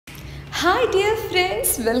Hi dear friends,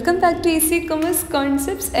 welcome back to Easy Commerce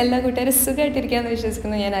Concepts. എല്ലാ കൂട്ടുകാരും സുഖമായിട്ടിരിക്കാമെന്ന്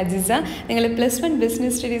വിശ്വസിക്കുന്നു. ഞാൻ അജിസ, നിങ്ങൾ +1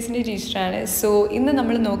 ബിസിനസ് സ്റ്റഡീസിൻ്റെ ടീച്ചറാണ്. സോ ഇന്ന്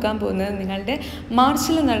നമ്മൾ നോക്കാൻ പോകുന്നത് നിങ്ങളുടെ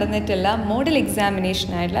മാർച്ചിൽ നടന്നിട്ടുള്ള മോഡൽ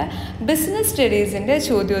എക്സാമിനേഷനായിട്ടുള്ള ബിസിനസ് സ്റ്റഡീസിൻ്റെ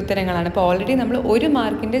ചോദ്യോത്തരങ്ങളാണ്. അപ്പോൾ ഓൾറെഡി നമ്മൾ 1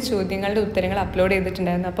 മാർക്കിൻ്റെ ചോദ്യങ്ങളുടെ ഉത്തരങ്ങൾ അപ്ലോഡ്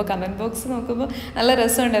ചെയ്തിട്ടുണ്ടായിരുന്നു. അപ്പോൾ കമൻറ്റ് ബോക്സ് നോക്കുമ്പോൾ നല്ല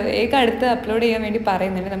രസമുണ്ട്. വേഗം അടുത്ത് അപ്ലോഡ് ചെയ്യാൻ വേണ്ടി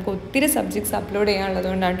പറയുന്നുണ്ട്. നമുക്ക് ഒത്തിരി സബ്ജക്ട്സ് അപ്ലോഡ്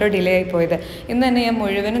ചെയ്യാനുള്ളതുകൊണ്ടാണ് കേട്ടോ ഡിലേ ആയി പോയത്. ഇന്ന് തന്നെ ഞാൻ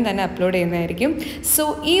മുഴുവനും തന്നെ അപ്ലോഡ് ചെയ്യുന്നതായിരിക്കും. സോ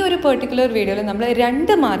ഈ ഒരു പെർട്ടിക്കുലർ വീഡിയോയിൽ നമ്മൾ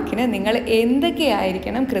 2 മാർക്കിന് നിങ്ങൾ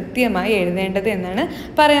എന്തൊക്കെയായിരിക്കണം കൃത്യമായി എഴുതേണ്ടത് എന്നാണ്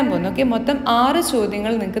പറയാൻ പോകുന്നത്. ഓക്കെ, മൊത്തം 6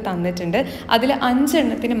 ചോദ്യങ്ങൾ നിങ്ങൾക്ക് തന്നിട്ടുണ്ട്. അതിൽ 5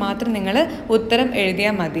 എണ്ണത്തിന് മാത്രം നിങ്ങൾ ഉത്തരം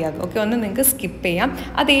എഴുതിയാൽ മതിയാകും. ഓക്കെ, ഒന്ന് നിങ്ങൾക്ക് സ്കിപ്പ് ചെയ്യാം.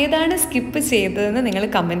 അതേതാണ് സ്കിപ്പ് ചെയ്തതെന്ന് നിങ്ങൾ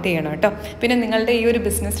കമൻറ്റ് ചെയ്യണം കേട്ടോ. പിന്നെ നിങ്ങളുടെ ഈ ഒരു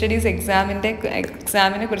ബിസിനസ് സ്റ്റഡീസ്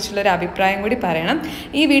എക്സാമിനെ കുറിച്ചുള്ളൊരു അഭിപ്രായം കൂടി പറയണം.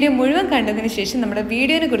 ഈ വീഡിയോ മുഴുവൻ കണ്ടതിന് ശേഷം നമ്മുടെ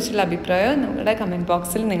വീഡിയോനെ കുറിച്ചുള്ള അഭിപ്രായം നമ്മുടെ കമൻറ്റ്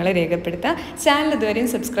ബോക്സിൽ നിങ്ങൾ രേഖപ്പെടുത്തുക. ചാനൽ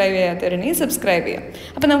ഇതുവരെയും സബ്സ്ക്രൈബ് ചെയ്യാത്തവരുണ്ടെങ്കിൽ സബ്സ്ക്രൈബ് ചെയ്യാം.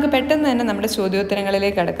 അപ്പോൾ നമുക്ക് പെട്ടെന്ന് തന്നെ നമ്മുടെ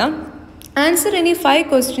ചോദ്യോത്തരങ്ങളിലേക്ക് കടക്കാം. Answer any 5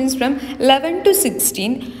 questions from 11 to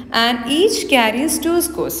 16 and each carries 2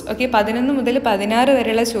 scores. Okay, 11 മുതൽ 16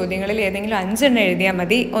 വരെയുള്ള ചോദ്യങ്ങളിൽ ഏതെങ്കിലും 5 എണ്ണം എഴുതിയാൽ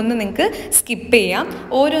മതി. ഒന്ന് നിങ്ങൾക്ക് സ്കിപ്പ് ചെയ്യാം.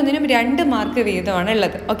 ഓരോന്നിനും 2 മാർക്ക് വീതമാണ്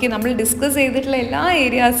ഉള്ളത്. ഓക്കെ, നമ്മൾ ഡിസ്കസ് ചെയ്തിട്ടുള്ള എല്ലാ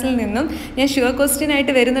ഏരിയാസിൽ നിന്നും ഞാൻ ഷുവർ ക്വസ്റ്റ്യൻ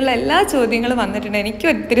ആയിട്ട് വരുന്നുള്ള എല്ലാ ചോദ്യങ്ങളും വന്നിട്ടുണ്ട്. എനിക്ക്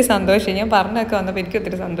ഒത്തിരി സന്തോഷമായി. ഞാൻ പറഞ്ഞൊക്കെ വന്നപ്പോൾ എനിക്ക്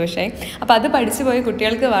ഒത്തിരി സന്തോഷമായി. അപ്പോൾ അത് പഠിച്ചു പോയ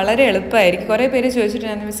കുട്ടികൾക്ക് വളരെ എളുപ്പമായിരിക്കും. കുറേ പേര്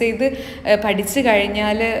ചോദിച്ചിട്ടുണ്ട്, മിസ് ഇത് പഠിച്ചു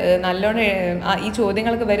കഴിഞ്ഞാൽ നല്ലോണം ഈ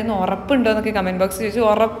ചോദ്യങ്ങളൊക്കെ വരുന്ന ഉറപ്പുണ്ടോ എന്നൊക്കെ കമൻറ്റ് ബോക്സിൽ ചോദിച്ചു.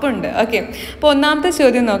 ഉറപ്പുണ്ട്. ഓക്കെ, അപ്പോൾ ഒന്നാമത്തെ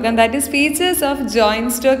ചോദ്യം നോക്കാം. That is features of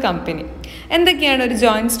joint stock company. എന്തൊക്കെയാണ് ഒരു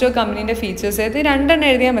ജോയിൻറ്റ് സ്റ്റോക്ക് കമ്പനീൻ്റെ ഫീച്ചേഴ്സ്? ഇത് 2 എണ്ണം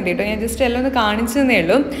എഴുതിയാൽ മതി കേട്ടോ. ഞാൻ ജസ്റ്റ് എല്ലാം ഒന്ന് കാണിച്ചതേ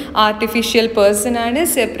ഉള്ളൂ. ആർട്ടിഫിഷ്യൽ പേഴ്സൺ ആണ്,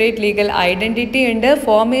 സെപ്പറേറ്റ് ലീഗൽ ഐഡൻറ്റിറ്റി ഉണ്ട്,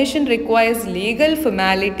 formation requires legal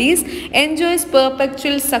formalities, enjoys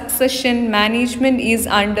perpetual succession, management is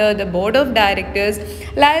under the board of directors,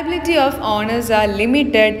 liability of owners R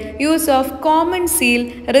limited, use of common seal,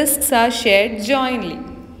 risks R shared jointly.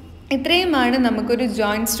 ഇത്രയുമാണ് നമുക്കൊരു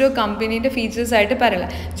joint stock കമ്പനീൻ്റെ features ആയിട്ട്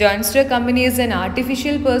പറയുന്നത്. Joint stock company is N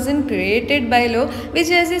artificial person created by law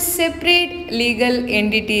which has A separate legal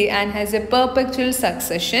entity and has A perpetual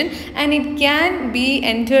succession and it can be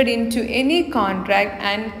entered in to any contract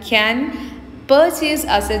and can purchase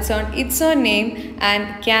assets on its own name and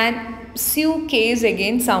can sue case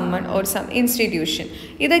against someone or some institution.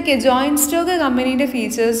 ഇതൊക്കെ joint stock കമ്പനീൻ്റെ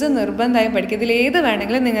features നിർബന്ധമായും പഠിക്കുക. ഇതിൽ ഏത്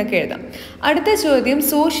വേണമെങ്കിലും നിങ്ങൾക്ക് എഴുതാം. അടുത്ത ചോദ്യം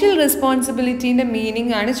സോഷ്യൽ റെസ്പോൺസിബിലിറ്റീൻ്റെ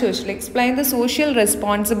മീനിങ് ആണ് ചോദിച്ചിട്ടുള്ളത്. എക്സ്പ്ലെയിൻ ദ സോഷ്യൽ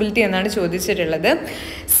റെസ്പോൺസിബിലിറ്റി എന്നാണ് ചോദിച്ചിട്ടുള്ളത്.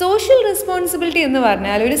 സോഷ്യൽ റെസ്പോൺസിബിലിറ്റി എന്ന്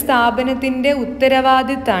പറഞ്ഞാൽ ഒരു സ്ഥാപനത്തിൻ്റെ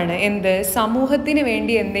ഉത്തരവാദിത്തമാണ് എന്ത്, സമൂഹത്തിന്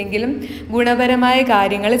വേണ്ടി എന്തെങ്കിലും ഗുണപരമായ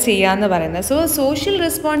കാര്യങ്ങൾ ചെയ്യാമെന്ന് പറയുന്നത്. So social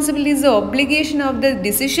responsibility is the obligation of the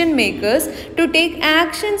decision makers to take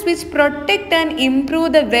actions which protect and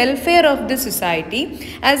improve the welfare of the society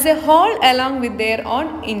as A whole along with their own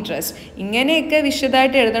interest. ഇങ്ങനെയൊക്കെ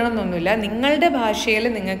വിശദമായിട്ട് എഴുതണമെന്നൊന്നുമില്ല. നിങ്ങളുടെ ഭാഷയിൽ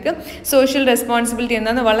നിങ്ങൾക്ക് സോഷ്യൽ റെസ്പോൺസിബിലിറ്റി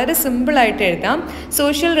എന്താണെന്ന് വളരെ സിമ്പിളായിട്ട് എഴുതാം.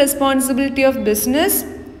 Social responsibility of business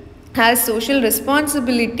has social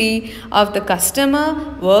responsibility of the customer,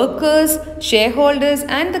 workers, shareholders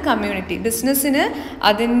and the community. ബിസിനസ്സിന്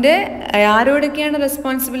അതിൻ്റെ ആരോടൊക്കെയാണ്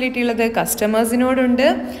റെസ്പോൺസിബിലിറ്റി ഉള്ളത്? കസ്റ്റമേഴ്സിനോടുണ്ട്,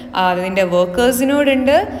 അതിൻ്റെ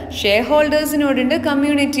വർക്കേഴ്സിനോടുണ്ട്, ഷെയർ ഹോൾഡേഴ്സിനോടുണ്ട്,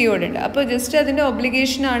 കമ്മ്യൂണിറ്റിയോടുണ്ട്. അപ്പോൾ ജസ്റ്റ് അതിൻ്റെ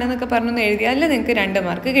ഒബ്ലിഗേഷൻ ആണെന്നൊക്കെ പറഞ്ഞൊന്ന് എഴുതിയാൽ നിങ്ങൾക്ക് 2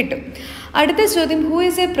 മാർക്ക് കിട്ടും. അടുത്ത ചോദ്യം ഹൂ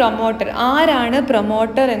ഈസ് എ പ്രൊമോട്ടർ? ആരാണ്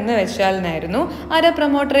പ്രൊമോട്ടർ എന്ന് വെച്ചാൽ എന്നായിരുന്നു. ആരാ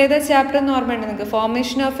പ്രൊമോട്ടർ? ഏതാ ചാപ്റ്റർ എന്ന് ഓർമ്മയുണ്ട് നിങ്ങൾക്ക്?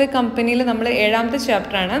 ഫോർമേഷൻ ഓഫ് എ കമ്പനിയിൽ നമ്മൾ 7ാമത്തെ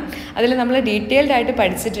ചാപ്റ്ററാണ്. അതിൽ നമ്മൾ ഡീറ്റെയിൽഡ് ആയിട്ട്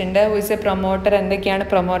പഠിച്ചിട്ടുണ്ട് ഹൂ ഈസ് എ പ്രൊമോട്ടർ, എന്തൊക്കെയാണ്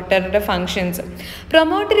പ്രൊമോട്ടറുടെ functions.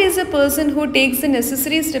 Promoter is A person who takes the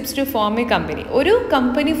necessary steps to form A company. ഒരു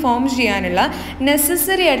കമ്പനി ഫോം ചെയ്യാനുള്ള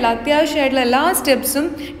നെസസറി ആയിട്ടുള്ള അത്യാവശ്യമായിട്ടുള്ള എല്ലാ സ്റ്റെപ്സും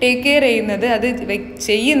ടേക്ക് കെയർ ചെയ്യുന്നത്, അത്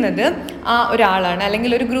ചെയ്യുന്നത് ആ ഒരാളാണ്,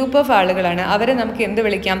 അല്ലെങ്കിൽ ഒരു ഗ്രൂപ്പ് ഓഫ് ആളുകളാണ്. അവരെ നമുക്ക് എന്ത്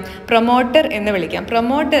വിളിക്കാം? പ്രൊമോട്ടർ എന്ന് വിളിക്കാം.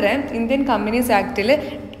 പ്രൊമോട്ടറെ ഇന്ത്യൻ കമ്പനീസ് ആക്ടിൽ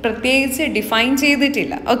പ്രത്യേകിച്ച് ഡിഫൈൻ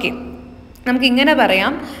ചെയ്തിട്ടില്ല. ഓക്കെ, നമുക്ക് ഇങ്ങനെ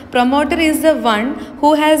പറയാം. Promoter is the one who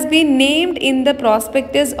has been named in the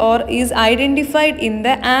prospectus or is identified in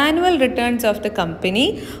the annual returns of the company,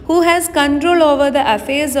 who has control over the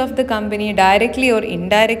affairs of the company directly or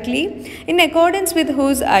indirectly, in accordance with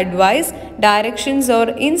whose advice, directions or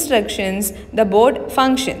instructions the board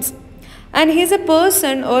functions. And he is a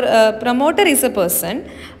person, or promoter is a person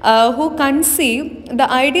who conceive the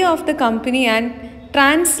idea of the company and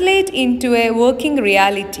translate into a working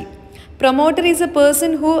reality. Promoter is a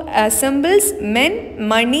person who assembles men,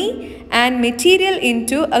 money and material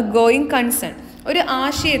into a going concern. ഒരു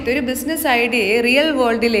ആശയത്തെ, ഒരു business ഐഡിയയെ real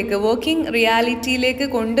വേൾഡിലേക്ക്, working റിയാലിറ്റിയിലേക്ക്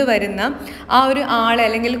കൊണ്ടുവരുന്ന ആ ഒരു ആളെ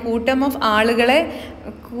അല്ലെങ്കിൽ കൂട്ടം ഓഫ് ആളുകളെ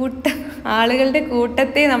ആളുകളുടെ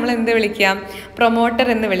കൂട്ടത്തെ നമ്മൾ എന്ത് വിളിക്കാം? പ്രൊമോട്ടർ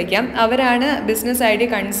എന്ന് വിളിക്കാം. അവരാണ് ബിസിനസ് ഐഡിയ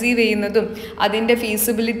കൺസീവ് ചെയ്യുന്നതും അതിൻ്റെ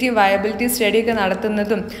ഫീസിബിലിറ്റി വയബിലിറ്റി സ്റ്റഡിയൊക്കെ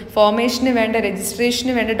നടത്തുന്നതും ഫോർമേഷന് വേണ്ട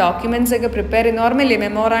രജിസ്ട്രേഷന് വേണ്ട ഡോക്യുമെൻറ്റ്സ് ഒക്കെ പ്രിപ്പയർ ചെയ്യുന്ന ഓർമ്മയില്ലേ?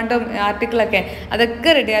 മെമ്മോറാണ്ടം ആർട്ടിക്കിളൊക്കെ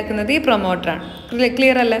അതൊക്കെ റെഡിയാക്കുന്നത് ഈ പ്രൊമോട്ടറാണ്.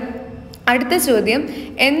 ക്ലിയർ അല്ലേ? അടുത്ത ചോദ്യം,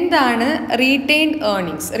 എന്താണ് റീറ്റെയിൻഡ്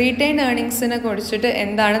ഏർണിങ്സ്? റീറ്റെയിൻഡ് ഏർണിങ്സിനെ കുറിച്ചിട്ട്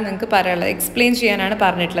എന്താണ് നിങ്ങൾക്ക് പറയാനുള്ളത്? എക്സ്പ്ലെയിൻ ചെയ്യാനാണ്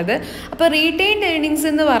പറഞ്ഞിട്ടുള്ളത്. അപ്പോൾ റീറ്റെയിൻഡ് ഏർണിങ്സ്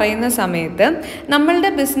എന്ന് പറയുന്ന സമയത്ത് നമ്മളുടെ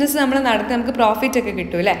ബിസിനസ് നമ്മൾ നടത്തി നമുക്ക് പ്രോഫിറ്റ് ഒക്കെ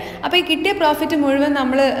കിട്ടും അല്ലേ? അപ്പോൾ ഈ കിട്ടിയ പ്രോഫിറ്റ് മുഴുവൻ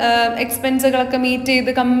നമ്മൾ എക്സ്പെൻസുകളൊക്കെ മീറ്റ്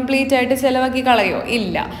ചെയ്ത് കംപ്ലീറ്റ് ആയിട്ട് ചിലവാക്കി കളയോ?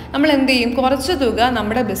 ഇല്ല. നമ്മൾ എന്ത് ചെയ്യും? കുറച്ച് തുക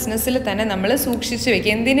നമ്മുടെ ബിസിനസ്സിൽ തന്നെ നമ്മൾ സൂക്ഷിച്ച്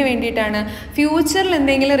വെക്കും. എന്തിനു വേണ്ടിയിട്ടാണ്? ഫ്യൂച്ചറിൽ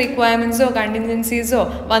എന്തെങ്കിലും റിക്വയർമെൻറ്റ്സോ കണ്ടിൻജൻസീസോ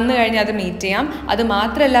വന്നു കഴിഞ്ഞാൽ അത് മീറ്റ് ചെയ്യാം. അത്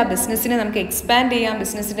മാത്രമല്ല, ബിസിനസ്സിനെ നമുക്ക് എക്സ്പാൻഡ് ചെയ്യാം,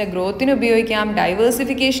 ബിസിനസ്സിൻ്റെ ഗ്രോത്തിന് ഉപയോഗിക്കാം,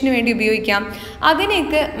 ഡൈവേഴ്സിഫിക്കേഷന് വേണ്ടി ഉപയോഗിക്കാം.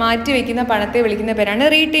 അതിനെയൊക്കെ മാറ്റി വയ്ക്കുന്ന പണത്തെ വിളിക്കുന്ന പേരാണ്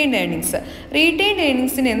റീറ്റെയിൻഡ് ഏർണിങ്സ്. റീറ്റെയിൻഡ്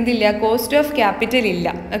ഏർണിങ്സിന് എന്തില്ല? കോസ്റ്റ് ഓഫ് ക്യാപിറ്റൽ ഇല്ല.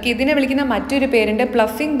 ഓക്കെ, ഇതിനെ വിളിക്കുന്ന മറ്റൊരു പേരുണ്ട്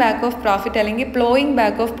പ്ലഫിംഗ് ബാക്ക് ഓഫ് പ്രോഫിറ്റ് അല്ലെങ്കിൽ പ്ലോയിങ്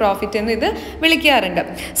ബാക്ക് ഓഫ് പ്രോഫിറ്റ് എന്ന് ഇത് വിളിക്കാറുണ്ട്.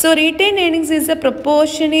 So retained earnings is A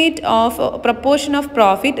proportion of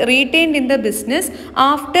profit retained in the business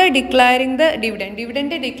after declaring the dividend.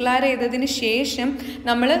 Dividend declare ചെയ്തതിന് ശേഷം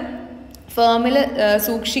നമ്മൾ ഫേമിൽ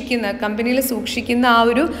സൂക്ഷിക്കുന്ന, കമ്പനിയിൽ സൂക്ഷിക്കുന്ന ആ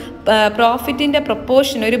ഒരു പ്രോഫിറ്റിൻ്റെ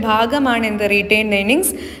പ്രൊപ്പോർഷൻ ഒരു ഭാഗമാണ് എന്ത്? Retained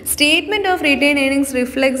earnings. Statement of retained earnings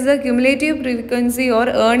reflects the cumulative frequency or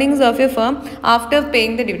earnings of A firm after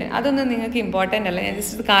paying the dividend. അതൊന്നും നിങ്ങൾക്ക് ഇമ്പോർട്ടൻ്റ് അല്ല, ഞാൻ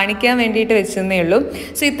ജസ്റ്റ് കാണിക്കാൻ വേണ്ടിയിട്ട് വെച്ചെന്നേ ഉള്ളൂ.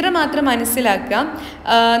 സോ ഇത്ര മാത്രം മനസ്സിലാക്കാം.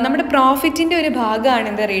 നമ്മുടെ പ്രോഫിറ്റിൻ്റെ ഒരു ഭാഗമാണ്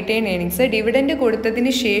എന്ത്? Retained earnings. ഡിവിഡൻഡ്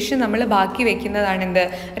കൊടുത്തതിന് ശേഷം നമ്മൾ ബാക്കി വെക്കുന്നതാണ് എന്ത്?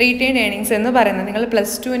 റീറ്റെയിൻഡ് ഏർണിങ്സ് എന്ന് പറയുന്നത്. നിങ്ങൾ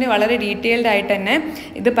 +2 വളരെ ഡീറ്റെയിൽഡ് ആയിട്ട് തന്നെ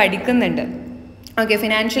ഇത് പഠിക്കുന്നുണ്ട്. ഓക്കെ,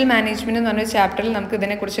 ഫിനാൻഷ്യൽ മാനേജ്മെൻറ്റ് എന്ന് പറഞ്ഞ ചാപ്റ്ററിൽ നമുക്ക്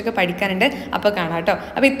ഇതിനെക്കുറിച്ചൊക്കെ പഠിക്കാനുണ്ട്. അപ്പോൾ കാണാം കേട്ടോ.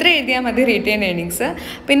 അപ്പോൾ ഇത്ര എഴുതിയാൽ മതി റീറ്റെയിൻ ഏർണിങ്സ്.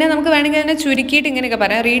 പിന്നെ നമുക്ക് വേണമെങ്കിൽ അതിനെ ചുരുക്കിയിട്ട് ഇങ്ങനെയൊക്കെ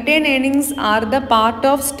പറയാം. Retain earnings are the part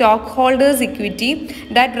of stock holders equity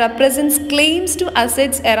that represents claims to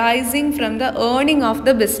assets arising from the earning of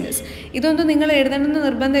the business. ഇതൊന്നും നിങ്ങൾ എഴുതണമെന്ന്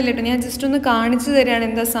നിർബന്ധമില്ല കേട്ടോ, ഞാൻ ജസ്റ്റ് ഒന്ന് കാണിച്ചു തരികയാണ്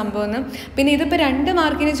എന്താ സംഭവം എന്ന്. പിന്നെ ഇതിപ്പോൾ 2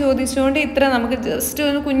 മാർക്കിന് ചോദിച്ചുകൊണ്ട് ഇത്ര നമുക്ക് ജസ്റ്റ്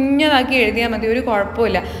ഒന്ന് കുഞ്ഞതാക്കി എഴുതിയാൽ മതി, ഒരു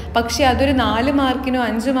കുഴപ്പമില്ല. പക്ഷേ അതൊരു 4 മാർക്കിനോ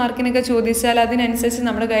 5 മാർക്കിനൊക്കെ ചോദിച്ചാൽ അതിനനുസരിച്ച്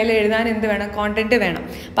നമ്മുടെ കയ്യിൽ എഴുതാൻ എന്ത് വേണം? കോണ്ടൻറ്റ് വേണം.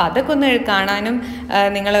 അപ്പോൾ അതൊക്കെ ഒന്ന് കാണാനും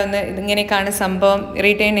നിങ്ങളൊന്ന് ഇങ്ങനെയൊക്കെയാണ് സംഭവം,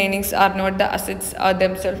 retain earnings are not the assets or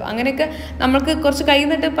themself, അങ്ങനെയൊക്കെ നമുക്ക് കുറച്ച് കയ്യിൽ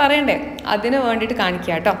നിന്നിട്ട് പറയണ്ടേ, അതിന് വേണ്ടിയിട്ട്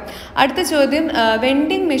കാണിക്കുക കേട്ടോ. അടുത്ത ചോദ്യം,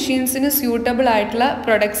 വെൻഡിങ് മെഷീൻസിന് സ്യൂട്ടബിൾ ആയിട്ടുള്ള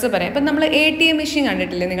പ്രൊഡക്ട്സ് പറയാം. ഇപ്പം നമ്മൾ ATM മെഷീൻ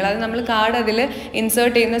കണ്ടിട്ടില്ലേ നിങ്ങൾ? അത് നമ്മൾ കാർഡ് അതിൽ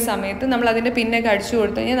ഇൻസേർട്ട് ചെയ്യുന്ന സമയത്ത് നമ്മൾ അതിൻ്റെ പിന്നൊക്കെ അടിച്ചു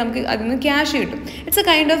കൊടുത്തു കഴിഞ്ഞാൽ നമുക്ക് അതിൽ നിന്ന് ക്യാഷ് കിട്ടും. It's A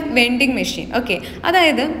kind of vending machine. Okay,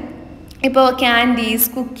 അതായത് ഇപ്പോൾ candies,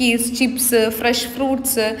 cookies, chips, fresh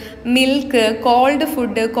fruits, milk, called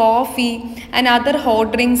food, coffee and other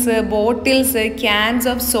hot drinks, bottles, cans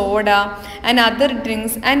of soda and other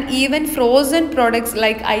drinks and even frozen products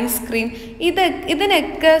like ice cream,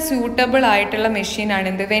 ഇതിനൊക്കെ suitable ആയിട്ടുള്ള മെഷീനാണ്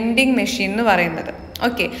എന്ത്? Vending machine എന്ന് പറയുന്നത്.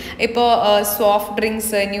 Okay, ഇപ്പോൾ soft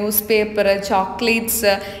drinks, news paper,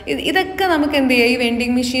 chocolates, ഇതൊക്കെ നമുക്ക് എന്ത് ചെയ്യാം? ഈ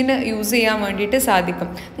വെൻഡിങ് മെഷീൻ യൂസ് ചെയ്യാൻ വേണ്ടിയിട്ട് സാധിക്കും.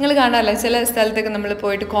 നിങ്ങൾ കാണാമല്ലോ, ചില സ്ഥലത്തൊക്കെ നമ്മൾ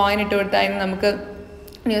പോയിട്ട് കോയിൻ ഇട്ട് കൊടുത്താൽ അതിന് നമുക്ക്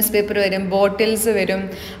ന്യൂസ് പേപ്പർ വരും, ബോട്ടിൽസ് വരും,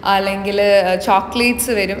 അല്ലെങ്കിൽ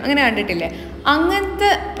ചോക്ലേറ്റ്സ് വരും, അങ്ങനെ കണ്ടിട്ടില്ലേ? അങ്ങനത്തെ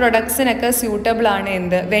പ്രൊഡക്ട്സിനൊക്കെ സ്യൂട്ടബിളാണ്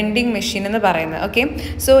എന്ത്? വെൻഡിങ് മെഷീൻ എന്ന് പറയുന്നത്. ഓക്കെ,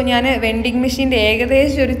 സോ ഞാൻ വെൻഡിങ് മെഷീൻ്റെ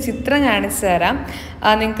ഏകദേശം ഒരു ചിത്രം കാണിച്ചു തരാം.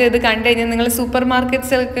 നിങ്ങൾക്ക് ഇത് കണ്ടു കഴിഞ്ഞാൽ നിങ്ങൾ സൂപ്പർ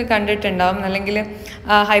മാർക്കറ്റ്സിലൊക്കെ കണ്ടിട്ടുണ്ടാവും, അല്ലെങ്കിൽ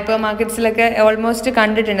ഹൈപ്പർ മാർക്കറ്റ്സിലൊക്കെ ഓൾമോസ്റ്റ്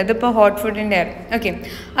കണ്ടിട്ടുണ്ട്. ഇതിപ്പോൾ ഹോട്ട് ഫുഡിൻ്റെ ആണ്. ഓക്കെ,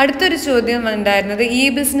 അടുത്തൊരു ചോദ്യം ഉണ്ടായിരുന്നത് ഈ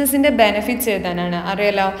ബിസിനസ്സിൻ്റെ ബെനിഫിറ്റ്സ് എഴുതാനാണ്.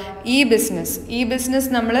 അറിയാലോ, ഈ ബിസിനസ്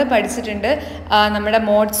നമ്മൾ പഠിച്ചിട്ടുണ്ട്. നമ്മുടെ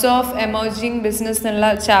മോഡ്സ് ഓഫ് എമർജിങ് ബിസിനസ് എന്നുള്ള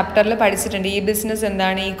ചാപ്റ്ററിൽ പഠിച്ചിട്ടുണ്ട്. ഈ ബിസിനസ്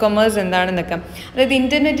എന്താണ്, ഇ കൊമേഴ്സ് എന്താണെന്നൊക്കെ. അതായത്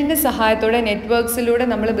ഇൻ്റർനെറ്റിൻ്റെ സഹായത്തോടെ നെറ്റ്വർക്ക്സിലൂടെ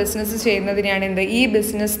നമ്മൾ ബിസിനസ് ചെയ്യുന്നതിനെയാണ് എന്ത്? ഈ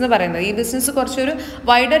ബിസിനസ് എന്ന് പറയുന്നത്. ഈ ബിസിനസ് കുറച്ചൊരു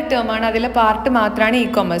വൈഡർ ടേമാണ്, അതിലെ പാർട്ട് മാത്രമാണ് ഇ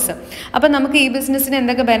കൊമേഴ്സ്. അപ്പോൾ നമുക്ക് ഈ ബിസിനസ്സിന്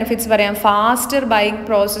എന്തൊക്കെ ബെനിഫിറ്റ്സ് പറയാം? ഫാസ്റ്റർ ബൈയിങ്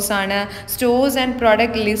പ്രോസസ്സാണ്, stores and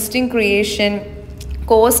product listing creation,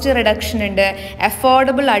 cost reduction ഉണ്ട്,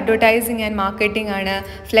 അഫോർഡബിൾ അഡ്വർടൈസിങ് ആൻഡ് മാർക്കറ്റിംഗ് ആണ്,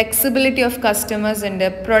 ഫ്ലെക്സിബിലിറ്റി ഓഫ് കസ്റ്റമേഴ്സ് ഉണ്ട്,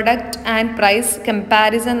 പ്രൊഡക്റ്റ് ആൻഡ് പ്രൈസ്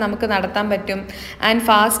കമ്പാരിസൺ നമുക്ക് നടത്താൻ പറ്റും, and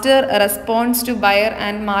faster response to buyer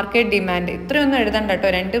and market demand. ഇത്രയൊന്നും എഴുതണ്ട കേട്ടോ,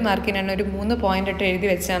 2 മാർക്കിനാണ്, ഒരു 3 പോയിന്റ് ഇട്ട് എഴുതി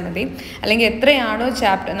വെച്ചാൽ മതി. അല്ലെങ്കിൽ എത്രയാണോ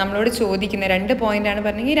ചാപ്റ്റർ നമ്മളോട് ചോദിക്കുന്നത്, 2 പോയിന്റാണ്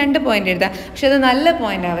പറഞ്ഞെങ്കിൽ 2 പോയിന്റ് എഴുതാം. പക്ഷെ അത് നല്ല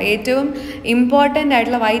പോയിന്റ് ആവുക, ഏറ്റവും ഇമ്പോർട്ടൻ്റ്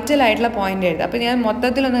ആയിട്ടുള്ള വൈറ്റൽ ആയിട്ടുള്ള പോയിന്റ് എഴുതാം. അപ്പോൾ ഞാൻ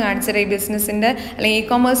മൊത്തത്തിലൊന്ന് കാണിച്ചുതരാം. ഈ ബിസിനസ്സിൻ്റെ അല്ലെങ്കിൽ ഇ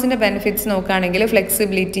കൊമേഴ്സിൻ്റെ ബെനിഫിറ്റ്സ് നോക്കുകയാണെങ്കിൽ ഫ്ലെക്സിബിലിറ്റി,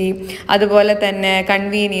 അതുപോലെ തന്നെ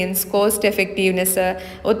കൺവീനിയൻസ്, കോസ്റ്റ് എഫക്റ്റീവ്നെസ്,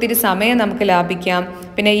 ഒത്തിരി സമയം നമുക്ക് ലാഭിക്കാം,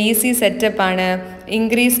 പിന്നെ ഈസി സെറ്റപ്പാണ്,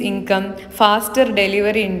 ഇൻക്രീസ് ഇൻകം, ഫാസ്റ്റർ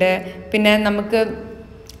ഡെലിവറി ഉണ്ട്, പിന്നെ നമുക്ക്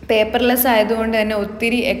പേപ്പർലെസ് ആയതുകൊണ്ട് തന്നെ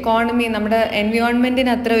ഒത്തിരി എക്കോണമി, നമ്മുടെ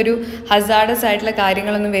എൻവയോൺമെൻറ്റിന് അത്ര ഒരു ഹസാർഡസ് ആയിട്ടുള്ള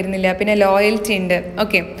കാര്യങ്ങളൊന്നും വരുന്നില്ല, പിന്നെ ലോയൽറ്റി ഉണ്ട്.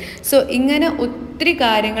 ഓക്കെ, സോ ഇങ്ങനെ ഒത്തിരി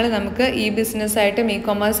കാര്യങ്ങൾ നമുക്ക് ഈ ബിസിനസ്സായിട്ടും ഇ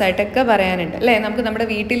കൊമേഴ്സ് ആയിട്ടൊക്കെ പറയാനുണ്ട് അല്ലേ. നമുക്ക് നമ്മുടെ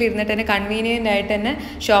വീട്ടിലിരുന്നിട്ട് തന്നെ കൺവീനിയൻ്റ് ആയിട്ട് തന്നെ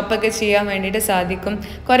ഷോപ്പൊക്കെ ചെയ്യാൻ വേണ്ടിയിട്ട് സാധിക്കും.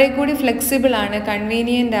 കുറേ കൂടി ഫ്ലെക്സിബിൾ ആണ്,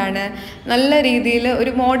 കൺവീനിയൻ്റ് ആണ്, നല്ല രീതിയിൽ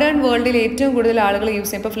ഒരു മോഡേൺ വേൾഡിൽ ഏറ്റവും കൂടുതൽ ആളുകൾ യൂസ്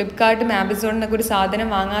ചെയ്യും. ഇപ്പോൾ ഫ്ലിപ്കാർട്ടും ആമസോണിനൊക്കെ ഒരു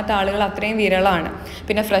സാധനം വാങ്ങാത്ത ആളുകൾ അത്രയും വിരളമാണ്.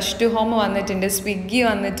 പിന്നെ ഫ്രഷ് ടു ഹോം വന്നിട്ടുണ്ട്, സ്വിഗ്ഗി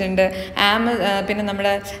വന്നിട്ടുണ്ട്, പിന്നെ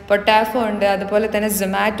നമ്മുടെ പൊട്ടാഫോ ഉണ്ട്, അതുപോലെ തന്നെ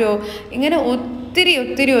സൊമാറ്റോ, ഇങ്ങനെ ഒത്തിരി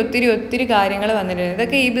ഒത്തിരി ഒത്തിരി ഒത്തിരി കാര്യങ്ങൾ വന്നിട്ടുണ്ട്.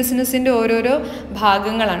 ഇതൊക്കെ ഈ ബിസിനസ്സിൻ്റെ ഓരോരോ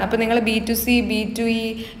ഭാഗങ്ങളാണ്. അപ്പോൾ നിങ്ങൾ B2C, B2E,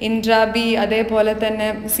 ഇൻട്രാബി, അതേപോലെ തന്നെ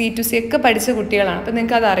C2C ഒക്കെ പഠിച്ച കുട്ടികളാണ്. അപ്പോൾ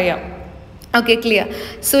നിങ്ങൾക്ക് അതറിയാം. Okay, clear.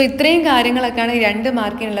 സോ ഇത്രയും കാര്യങ്ങളൊക്കെയാണ് ഈ 2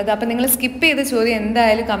 മാർക്കിനുള്ളത്. അപ്പോൾ നിങ്ങൾ സ്കിപ്പ് ചെയ്ത ചോദ്യം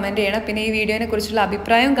എന്തായാലും കമൻറ്റ് ചെയ്യണം. പിന്നെ ഈ വീഡിയോനെ കുറിച്ചുള്ള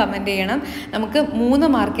അഭിപ്രായം കമൻറ്റ് ചെയ്യണം. നമുക്ക് 3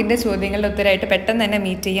 മാർക്കിൻ്റെ ചോദ്യങ്ങളുടെ ഉത്തരമായിട്ട് പെട്ടെന്ന് തന്നെ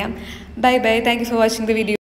മീറ്റ് ചെയ്യാം. Bye bye. Thank you for watching the video.